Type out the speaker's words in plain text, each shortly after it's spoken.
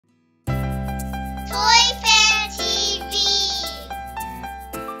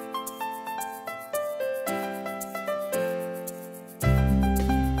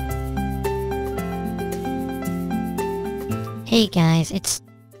Hey guys, it's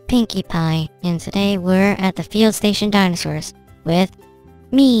Pinkie Pie, and today we're at the Field Station Dinosaurs with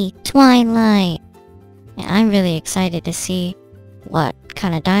me, Twilight. And I'm really excited to see what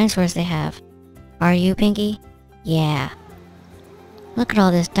kind of dinosaurs they have. Are you, Pinkie? Yeah. Look at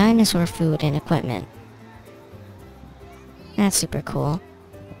all this dinosaur food and equipment. That's super cool.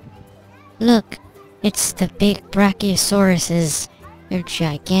 Look, it's the big brachiosauruses. They're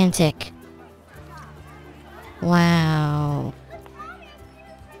gigantic. Wow.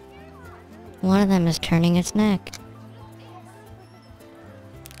 One of them is turning its neck.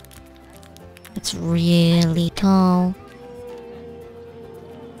 It's really tall.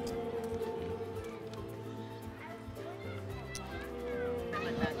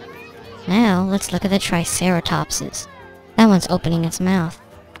 Now, let's look at the triceratopses. That one's opening its mouth.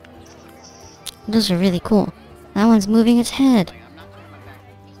 Those are really cool. That one's moving its head.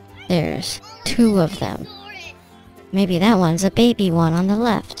 There's two of them. Maybe that one's a baby one on the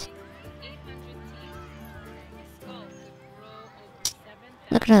left.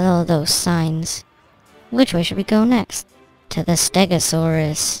 Look at all those signs. Which way should we go next? To the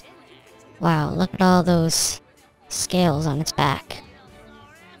stegosaurus. Wow, look at all those scales on its back.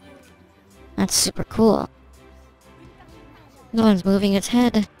 That's super cool. The one's moving its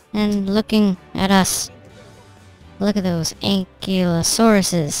head and looking at us. Look at those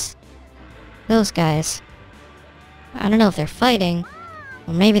ankylosauruses. Those guys. I don't know if they're fighting,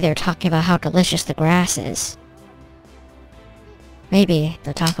 or maybe they're talking about how delicious the grass is. Maybe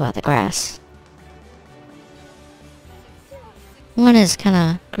they'll talk about the grass. One is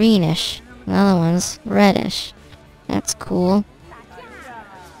kinda greenish, the other one's reddish. That's cool.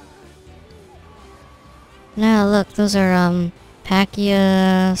 Now look, those are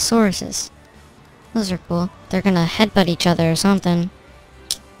brachiosauruses. Those are cool. They're gonna headbutt each other or something.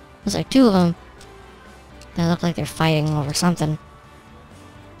 There's like two of them. They look like they're fighting over something.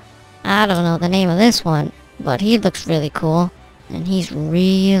 I don't know the name of this one, but he looks really cool. And he's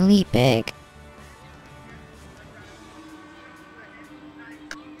really big.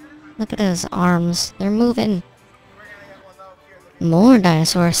 Look at his arms. They're moving. More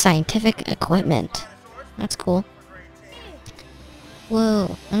dinosaur scientific equipment. That's cool.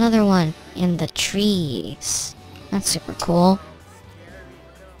 Whoa, another one in the trees. That's super cool.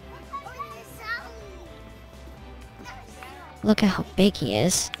 Look at how big he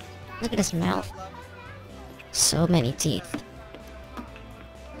is. Look at his mouth. So many teeth.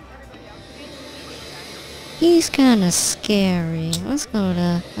 He's kinda scary. Let's go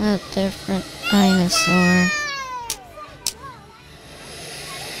to a different dinosaur.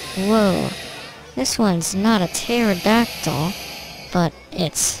 Whoa. This one's not a pterodactyl, but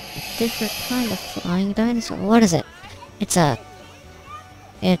it's a different kind of flying dinosaur. What is it? Wait.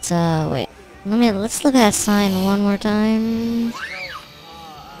 Let's look at that sign one more time.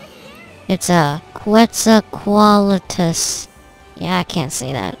 It's a Quetzalcoatlus. Yeah, I can't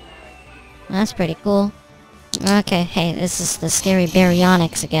say that. That's pretty cool. Okay, hey, this is the scary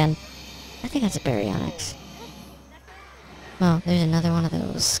baryonyx again. I think that's a baryonyx. Oh, there's another one of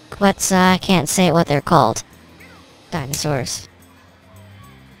those. I can't say what they're called. Dinosaurs.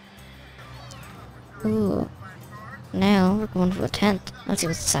 Ooh. Now, we're going to a tent. Let's see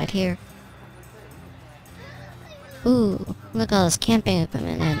what's inside here. Ooh, look at all this camping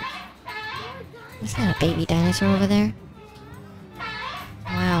equipment and... Is that a baby dinosaur over there?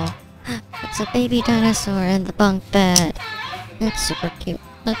 Wow. It's a baby dinosaur in the bunk bed. It's super cute.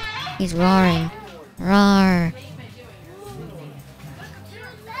 Look, he's roaring. Roar.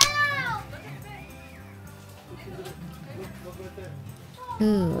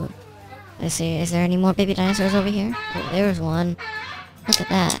 Ooh. Let's see, is there any more baby dinosaurs over here? Oh, there's one. Look at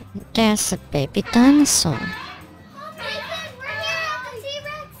that. That's a baby dinosaur.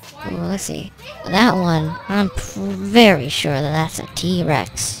 Oh, let's see. That one, I'm very sure that that's a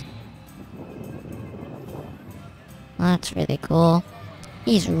T-Rex. That's really cool.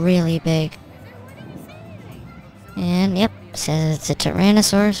 He's really big. And yep, says it's a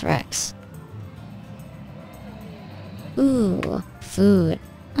Tyrannosaurus Rex. Ooh, food.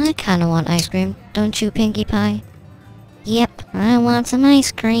 I kinda want ice cream, don't you, Pinkie Pie? Yep, I want some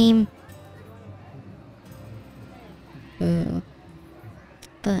ice cream. Ooh.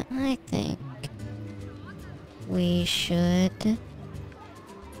 But I think we should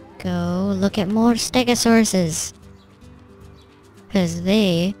go look at more stegosauruses. Because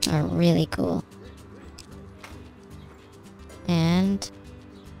they are really cool. And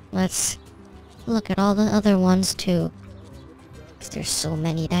let's look at all the other ones too. Because there's so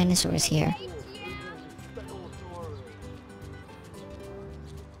many dinosaurs here.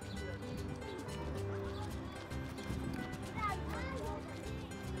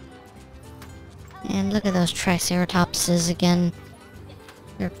 And look at those triceratopses again.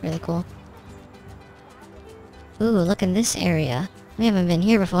 They're really cool. Ooh, look in this area. We haven't been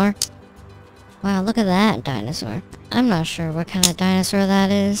here before. Wow, look at that dinosaur. I'm not sure what kind of dinosaur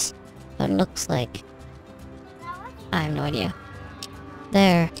that is, but it looks like... I have no idea.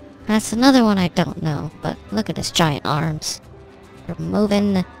 There. That's another one I don't know, but look at his giant arms. They're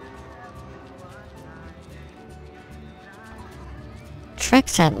moving.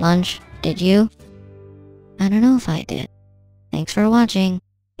 Trex had lunch. Did you? I don't know if I did. Thanks for watching.